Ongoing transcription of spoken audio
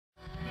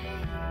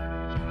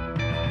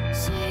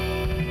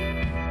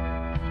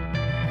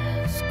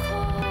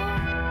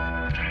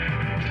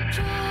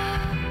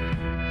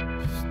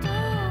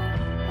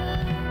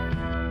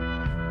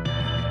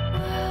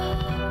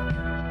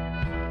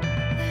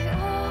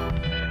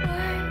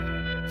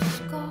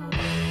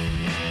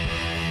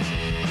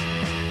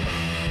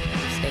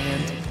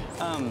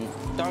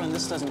Darling,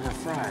 this doesn't have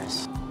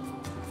fries.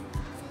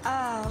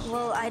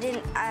 Well, I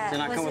didn't. Did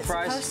not come with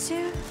fries? Was it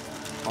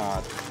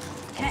supposed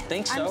to? I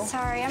think so. I'm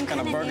sorry, I'm kind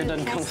of new. Burger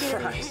doesn't come with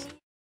fries.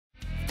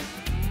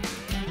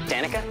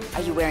 Danica?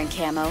 Are you wearing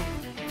camo?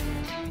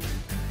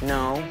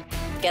 No.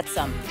 Get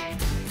some.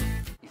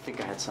 You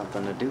think I had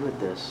something to do with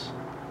this?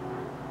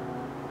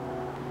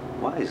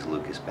 Why is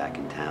Lucas back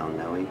in town,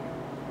 Noe?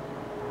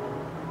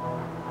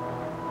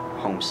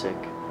 Homesick.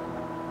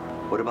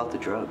 What about the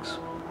drugs?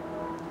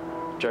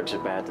 Drugs are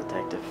bad,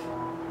 Detective.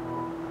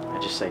 I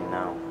just say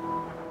no.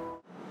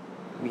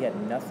 We had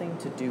nothing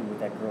to do with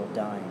that girl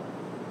dying.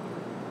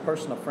 A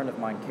personal friend of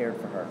mine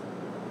cared for her.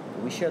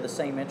 But we share the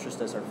same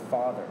interest as her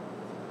father,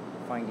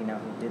 finding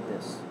out who did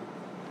this.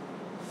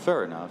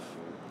 Fair enough.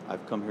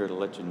 I've come here to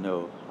let you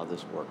know how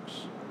this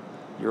works.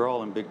 You're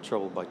all in big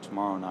trouble by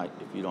tomorrow night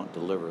if you don't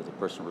deliver the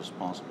person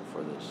responsible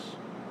for this.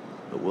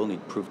 But we'll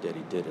need proof that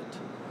he did it.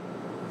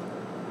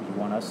 You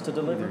want us to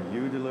deliver? Either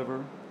you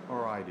deliver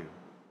or I do.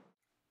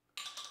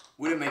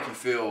 We didn't make you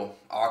feel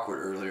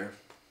awkward earlier,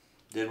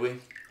 did we?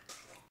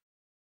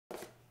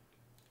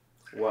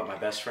 What, my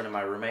best friend and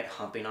my roommate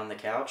humping on the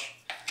couch?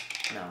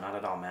 No, not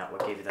at all, Matt.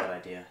 What gave you that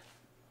idea?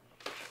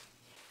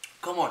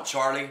 Come on,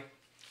 Charlie.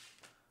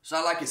 It's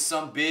not like it's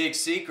some big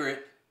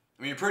secret.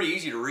 I mean, you're pretty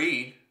easy to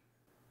read.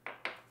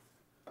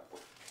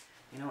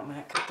 You know what,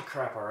 Matt? Cut the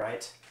crap, all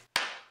right?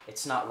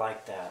 It's not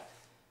like that.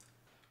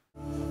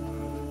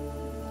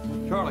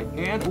 Charlie,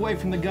 hands away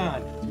from the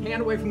gun.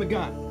 Hand away from the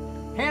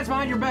gun. Hands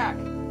behind your back.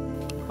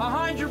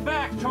 Behind your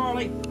back,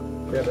 Charlie.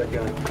 Grab that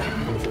gun.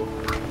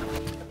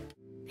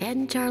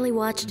 Hadn't Charlie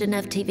watched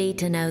enough TV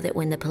to know that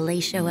when the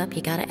police show up,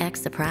 you gotta act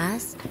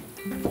surprised?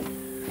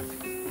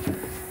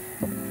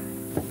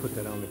 Put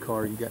that on the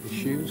car. You got the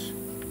shoes?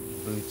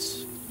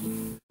 Boots.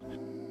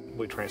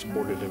 We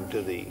transported him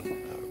to the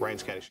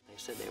Rains County. They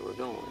said they were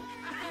going.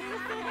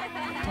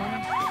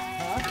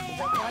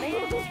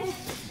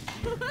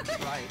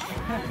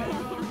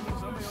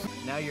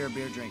 Now you're a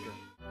beer drinker.